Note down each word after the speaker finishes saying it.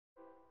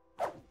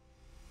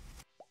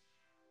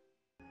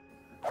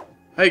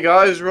Hey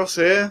guys, Ross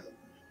here.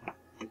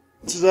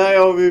 Today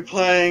I'll be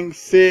playing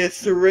F.E.A.R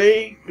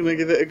 3. Gonna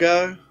give it a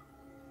go.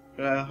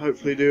 Gonna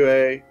hopefully do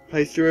a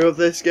playthrough of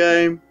this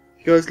game.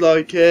 If you guys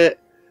like it,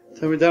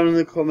 tell me down in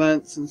the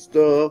comments and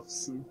stuff.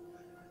 And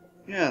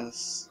yeah,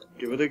 let's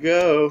give it a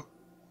go.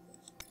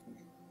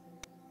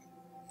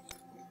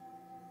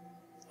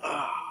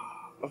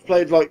 I've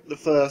played like the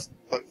first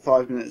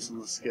 5 minutes of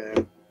this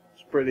game.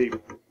 It's pretty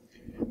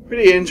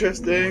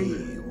interesting.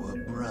 We were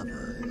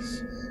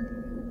brothers,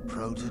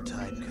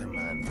 prototype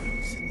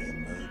commanders in the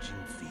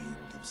emerging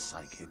field of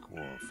psychic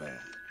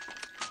warfare.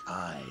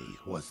 I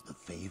was the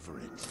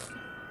favorite.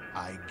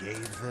 I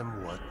gave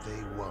them what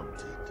they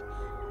wanted.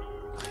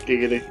 I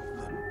Giggity. gave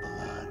them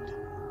blood.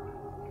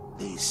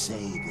 They say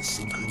the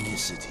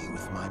synchronicity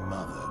with my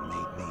mother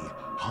made me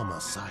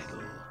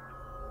homicidal.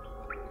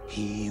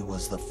 He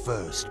was the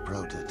first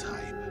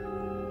prototype.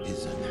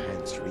 His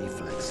enhanced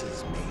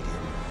reflexes made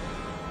him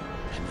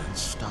an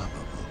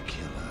unstoppable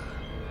killer.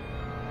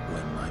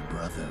 When my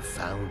brother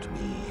found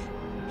me,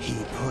 he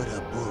put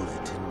a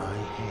bullet in my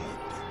head,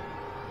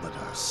 but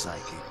our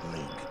psychic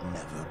link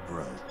never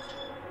broke.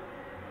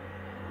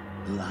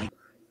 Like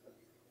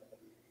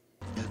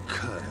a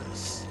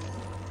curse,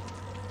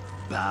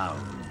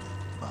 bound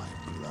by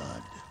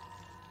blood.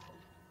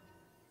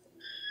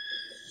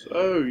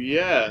 So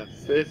yeah,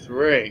 fifth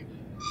ring.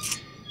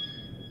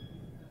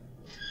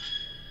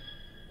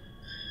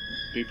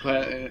 Be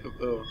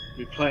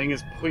playing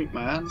as Point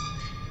Man.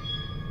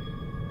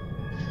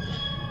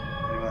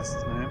 I think that's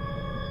his name.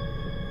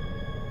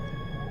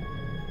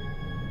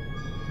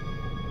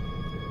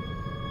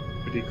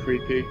 Pretty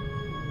creepy.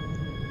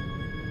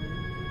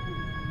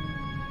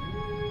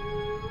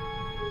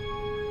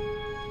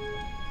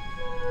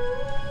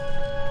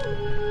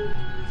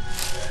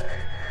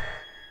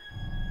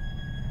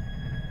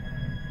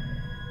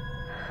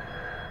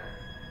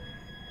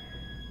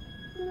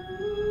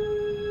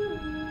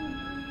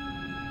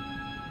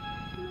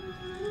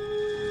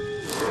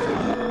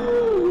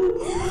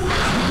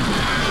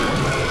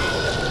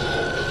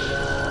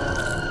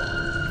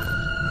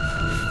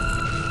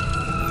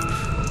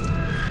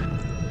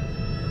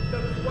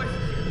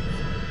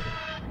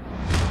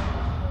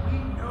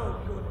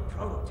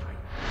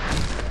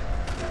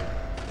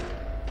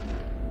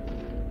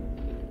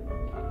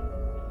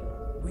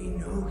 We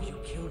know you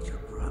killed your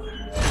brother.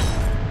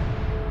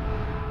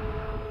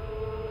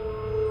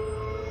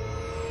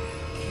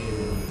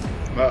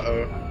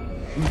 Uh-oh.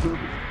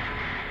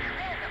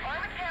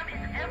 Armor camp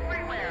is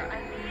everywhere. I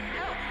need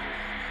help.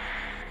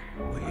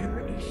 Where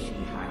is she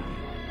hiding?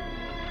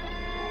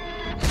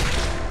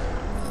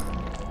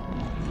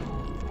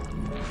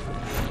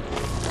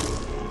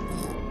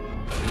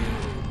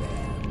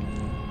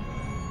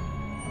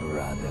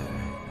 Brother.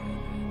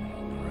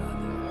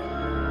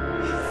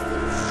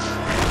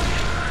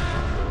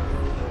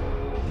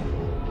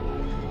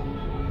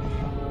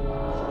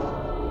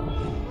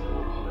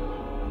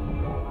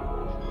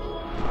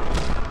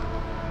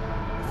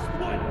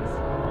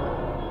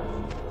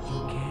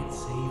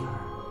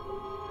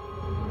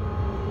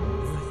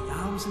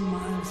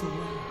 Miles away.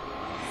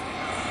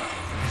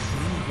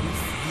 And when we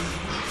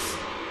find us,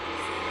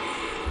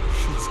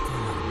 she's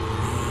gonna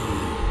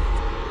bleed.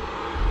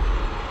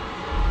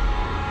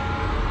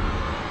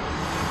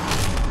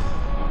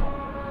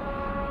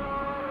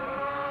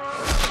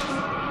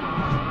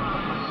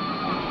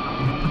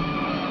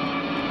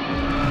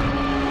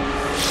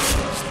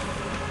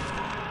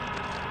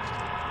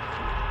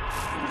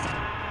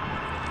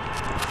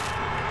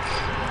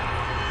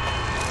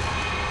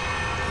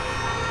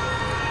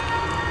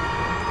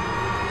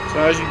 So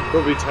as you can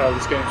probably tell,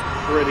 this game's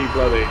pretty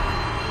bloody,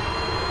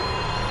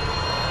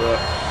 but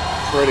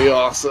pretty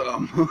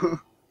awesome.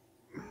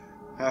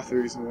 Half the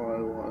reason why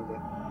I wanted to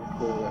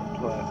record it and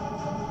play it.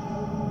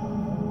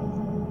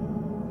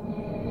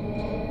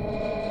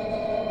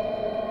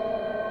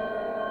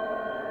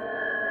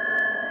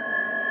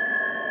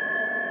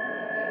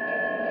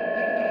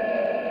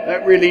 I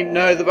don't really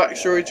know the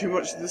backstory too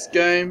much of this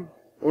game.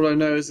 All I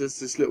know is there's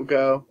this little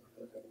girl,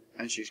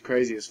 and she's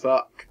crazy as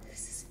fuck.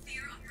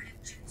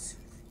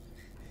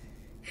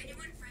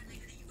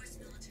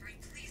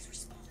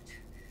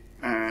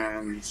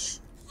 And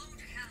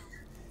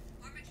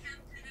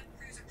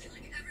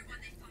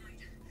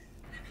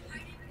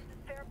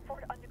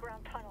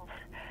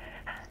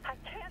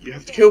you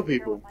have to kill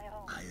people.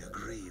 I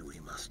agree we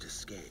must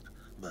escape,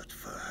 but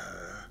for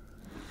her...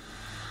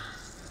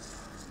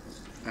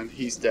 And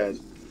he's dead.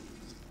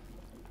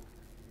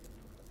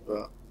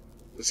 But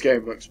this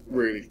game looks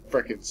really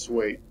freaking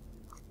sweet.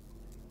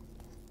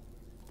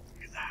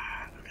 Look at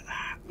that, look at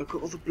that. Look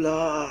at all the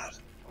blood.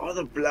 All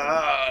the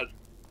blood.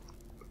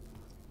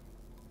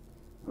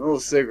 And all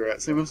the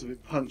cigarettes, they must have been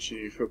punching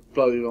you for a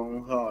bloody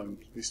long time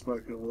to be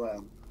smoking all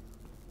them.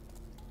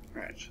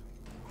 Right.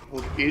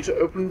 Hold E to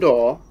open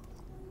door.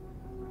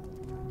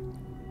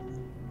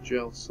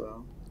 Jail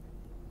cell.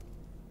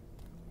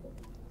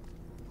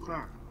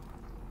 Ah.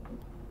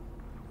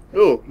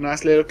 Oh,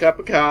 nice little cup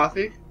of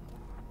coffee.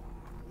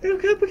 Little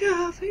cup of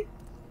coffee.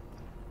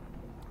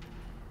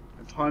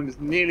 The time is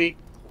nearly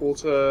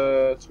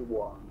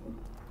 1:45.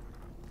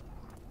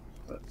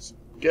 Let's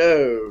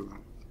go.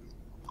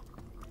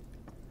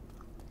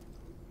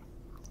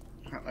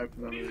 Can't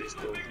open none of these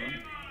doors,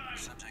 right?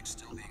 Subject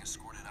still being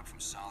escorted up from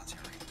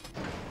solitary.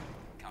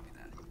 Copy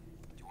that. Do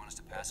you want us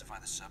to pacify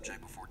the subject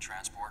before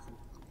transport?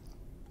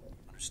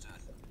 Understood.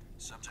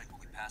 Subject will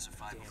be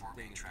pacified before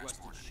being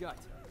transported. Shut.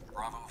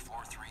 Bravo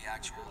 4-3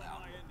 actual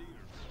out.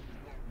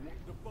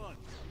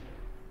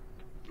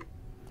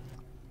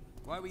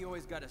 Why we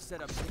always gotta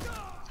set up?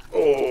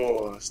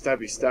 Oh,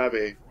 stabby,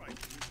 stabby.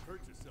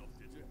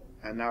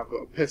 And now I've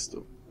got a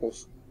pistol.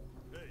 Awesome.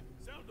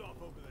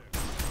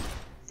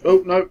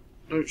 Oh, no.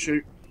 Don't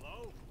shoot.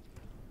 Hello?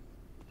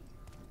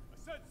 I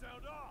said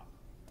sound off.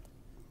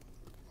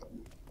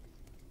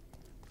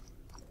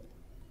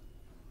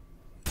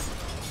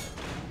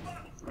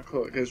 I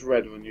call it goes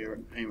red when you're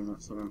aiming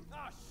at something.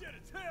 Ah, shit,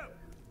 it's him!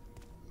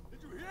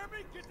 Did you hear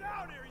me? Get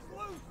down here, he's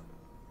loose!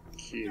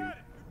 Q. Got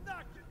it! You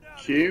knocked it down!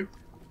 Q?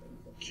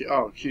 Q.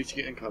 Oh, Q to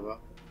get in cover.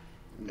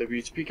 And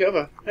W to peek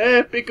over.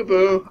 Hey,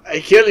 peekaboo!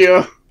 I kill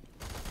you!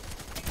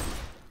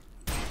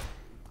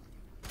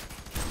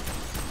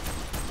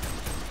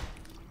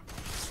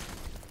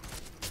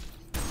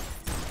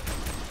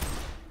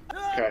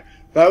 Okay,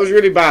 that was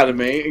really bad of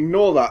me.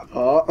 Ignore that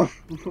part. I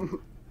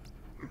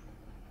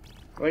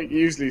don't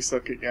usually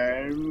suck at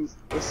games,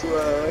 I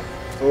swear.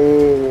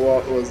 Oh,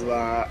 what was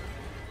that?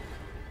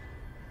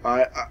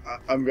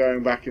 I'm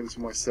going back into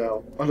my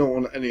cell. I don't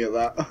want any of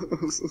that.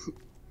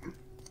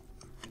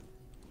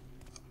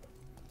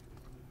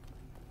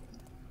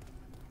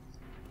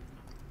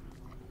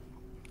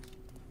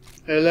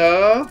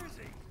 Hello?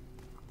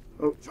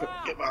 Oh,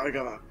 get back,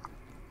 get back.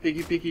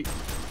 Piggy, piggy.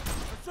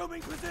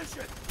 Assuming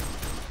position!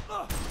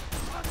 I'm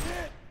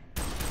hit!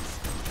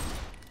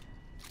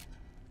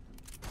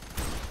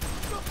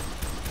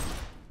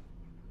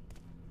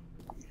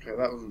 Okay,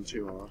 that wasn't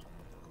too hard.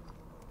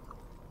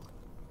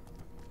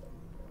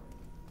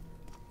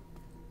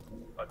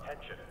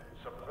 Attention,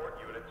 support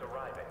units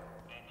arriving.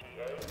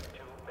 ETA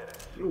 2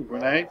 minutes. Ooh,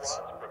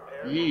 grenades.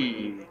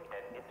 Yee.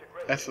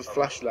 F for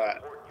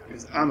flashlight.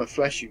 Because I'm a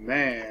fleshy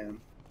man.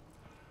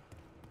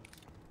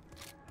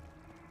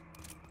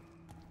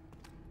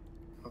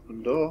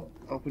 Open door.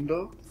 Open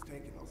door. It's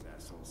taking those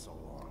assholes so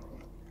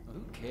long.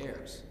 Who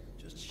cares?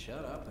 Just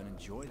shut up and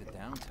enjoy the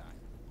downtime.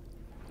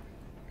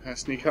 Can I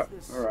sneak up?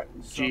 Alright,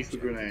 G for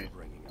grenade.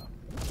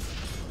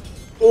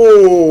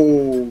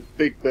 Oh,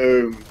 big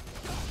boom.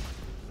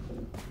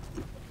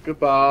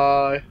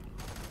 Goodbye.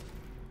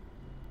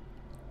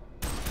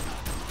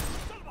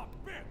 Son of a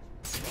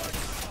bitch!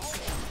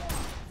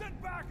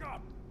 Send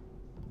backup!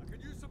 I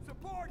could use some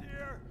support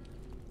here!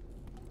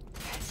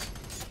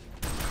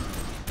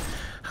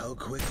 How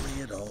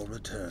quickly it all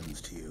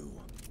returns to you.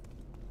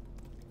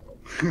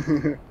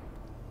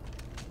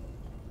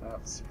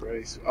 That's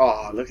pretty sweet.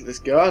 Oh, look at this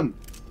gun.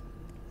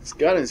 This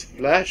gun is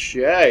flesh,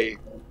 yay.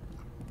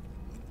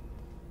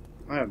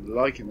 I am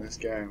liking this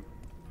game.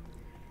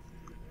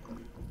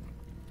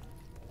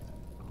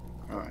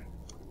 Alright.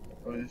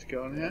 Do I need to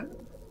go on here?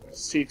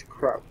 C to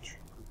crouch.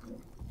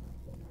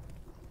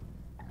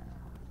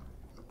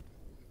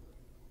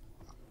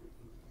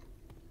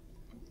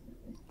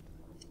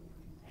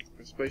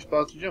 Press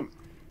spacebar to jump.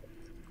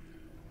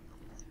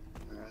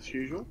 As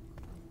usual.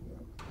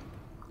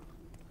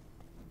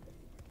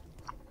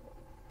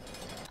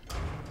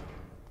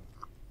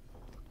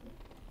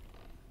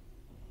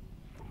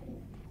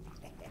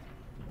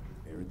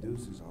 Pair of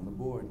deuces on the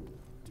board.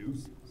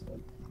 Deuces?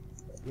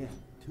 Yeah,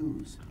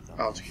 twos.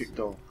 Oh, to kick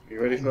door.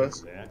 You ready for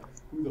this? That?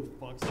 Who the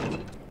fuck's...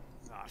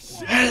 Ah,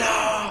 shit!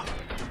 Hello!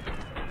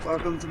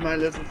 Welcome to my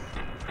little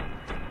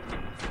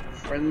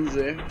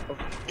frenzy of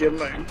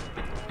killing.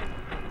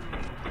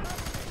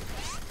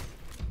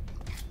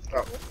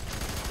 Oh.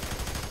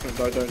 Don't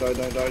die, don't die,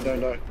 don't die, don't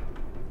die.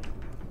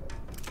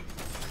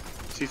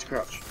 C to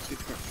crouch, C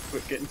to crouch.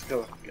 Quick, get into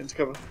cover, get into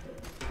cover.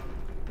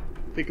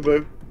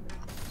 Peekaboo.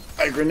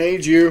 I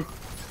grenade you!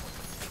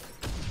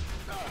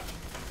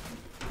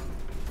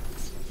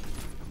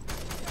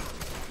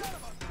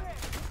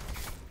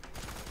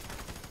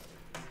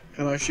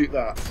 Can I shoot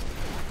that?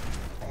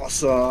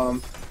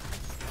 Awesome!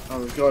 Oh,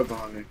 there's a guy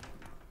behind me.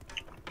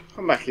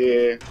 Come back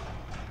here.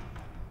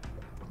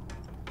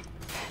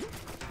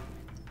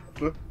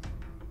 Look.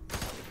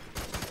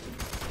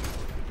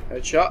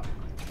 Headshot.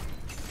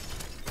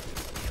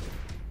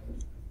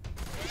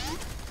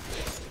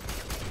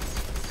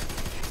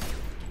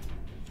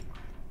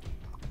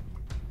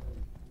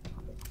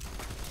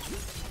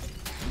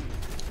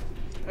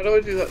 How do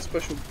I do that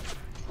special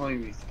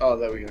timey? Oh,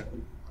 there we go.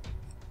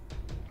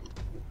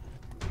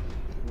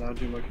 Now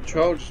do my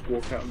control, just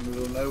walk out in the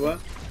middle of nowhere.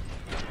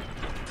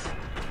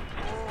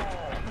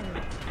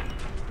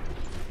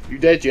 You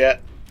dead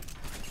yet?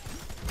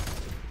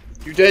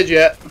 You dead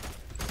yet?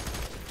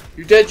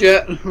 You dead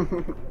yet?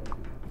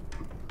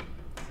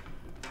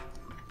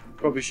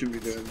 Probably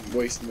shouldn't be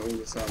wasting all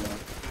this ammo.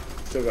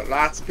 Still got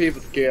lots of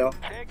people to kill.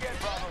 Say again,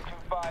 Bravo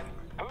 2-5.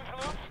 Who's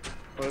loose?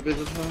 Quite a bit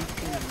of time.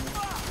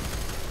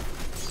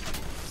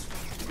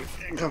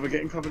 Getting cover,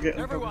 getting cover, getting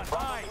cover. Everyone,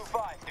 eyes.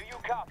 2-5, do you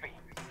copy?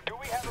 Do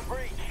we have a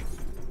breach?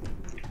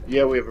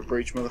 Yeah, we have a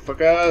breach,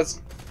 motherfuckers.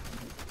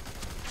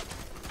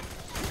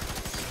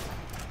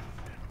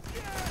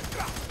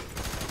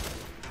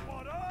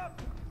 What up?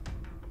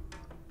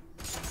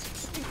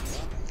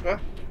 Ah.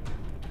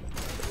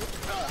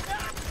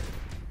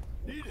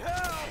 Need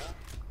help.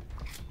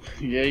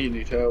 Yeah, you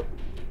need help.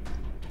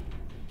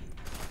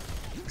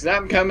 Cause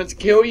I'm coming to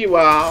kill you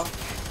all.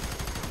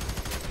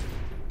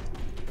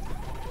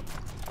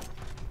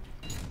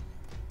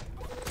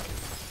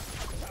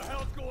 What the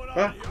hell's going on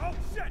Huh? here? Oh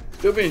shit!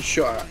 Still being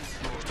shot at.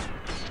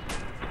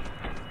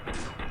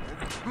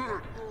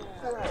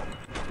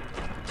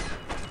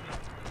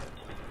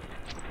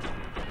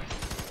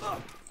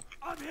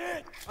 I'm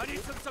hit. I need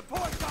some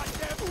support,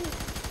 goddamn.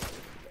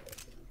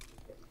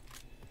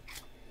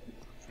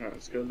 Alright,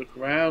 let's go look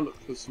around, look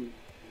for some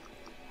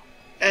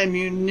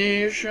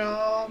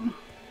ammunition.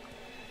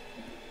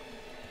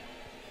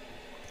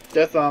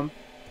 Death arm.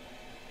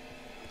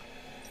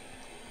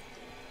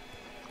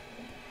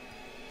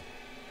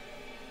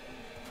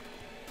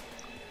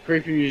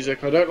 Creepy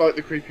music. I don't like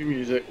the creepy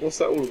music. What's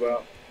that all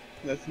about?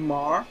 That's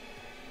Mar.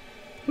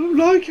 I don't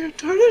like it.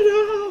 Turn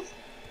it off.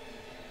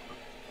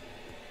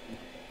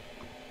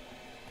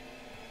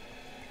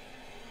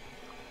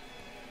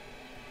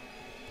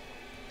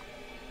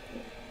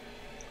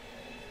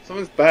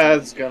 Something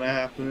bad's gonna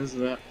happen,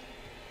 isn't it?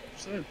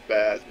 Something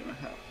bad's gonna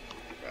happen.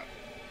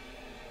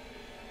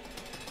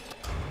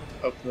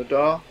 Open the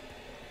door.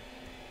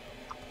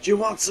 Do you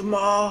want some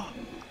more?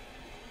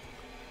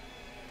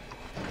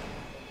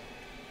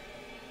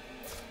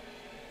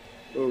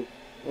 Oh,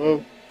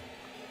 oh.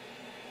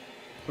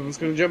 Someone's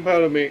gonna jump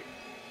out of me.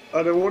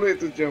 I don't want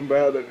it to jump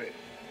out of me.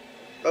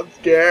 I'm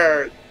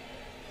scared.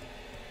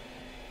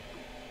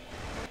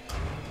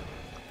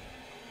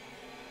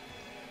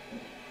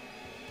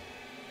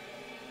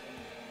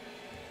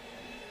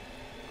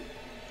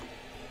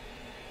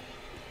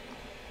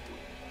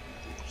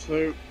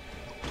 So,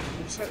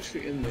 what's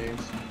actually in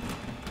these?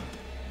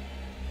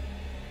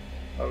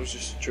 That was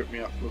just to trip me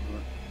up, wasn't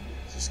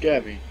it? To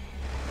scare me.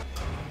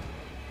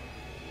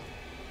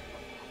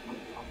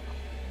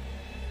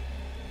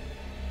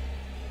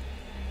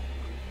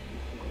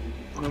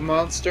 No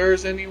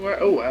monsters anywhere?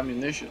 Oh,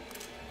 ammunition.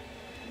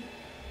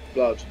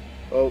 Blood.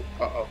 Oh,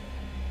 uh-oh.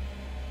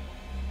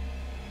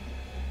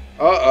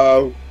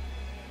 Uh-oh.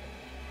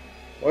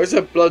 Why is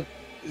that blood?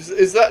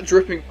 Is that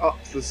dripping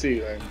up the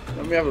ceiling?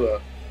 Let me have a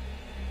look.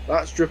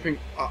 That's dripping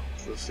up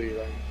the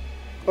ceiling.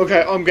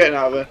 Okay, I'm getting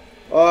out of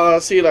here.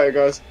 See you later,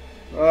 guys.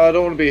 I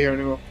don't want to be here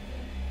anymore.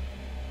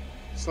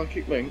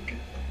 Psychic link.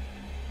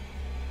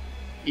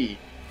 E.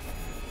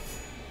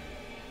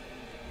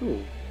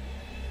 Ooh.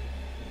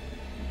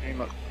 Aim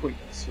like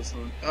points or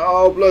something.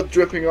 Oh, blood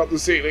dripping up the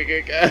ceiling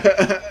again.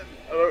 I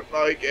don't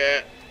like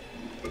it.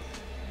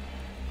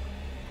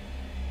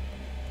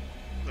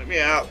 Let me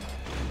out.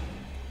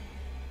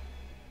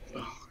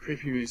 Oh,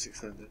 creepy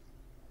music's ended.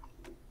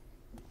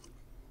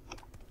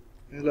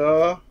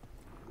 Hello?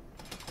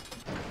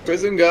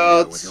 Prison With your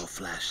guards.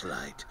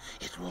 flashlight,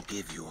 it will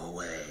give you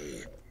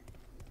away.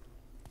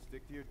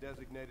 Stick to your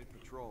designated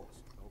patrols.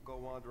 Don't go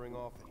wandering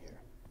off in here.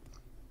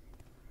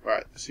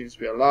 Right, there seems to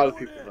be a lot of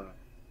people there.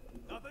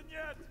 Nothing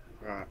yet.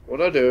 Right,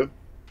 what I do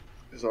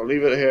is I'll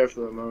leave it here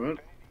for the moment,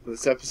 for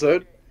this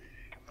episode.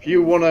 If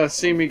you want to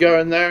see me go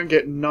in there and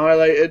get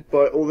annihilated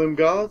by all them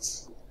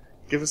guards,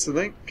 give us a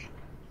link.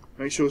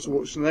 Make sure to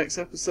watch the next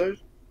episode.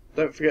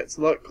 Don't forget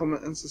to like,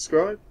 comment and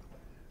subscribe.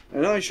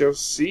 And I shall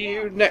see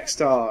you next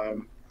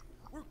time.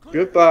 We're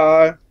clear.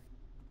 Goodbye.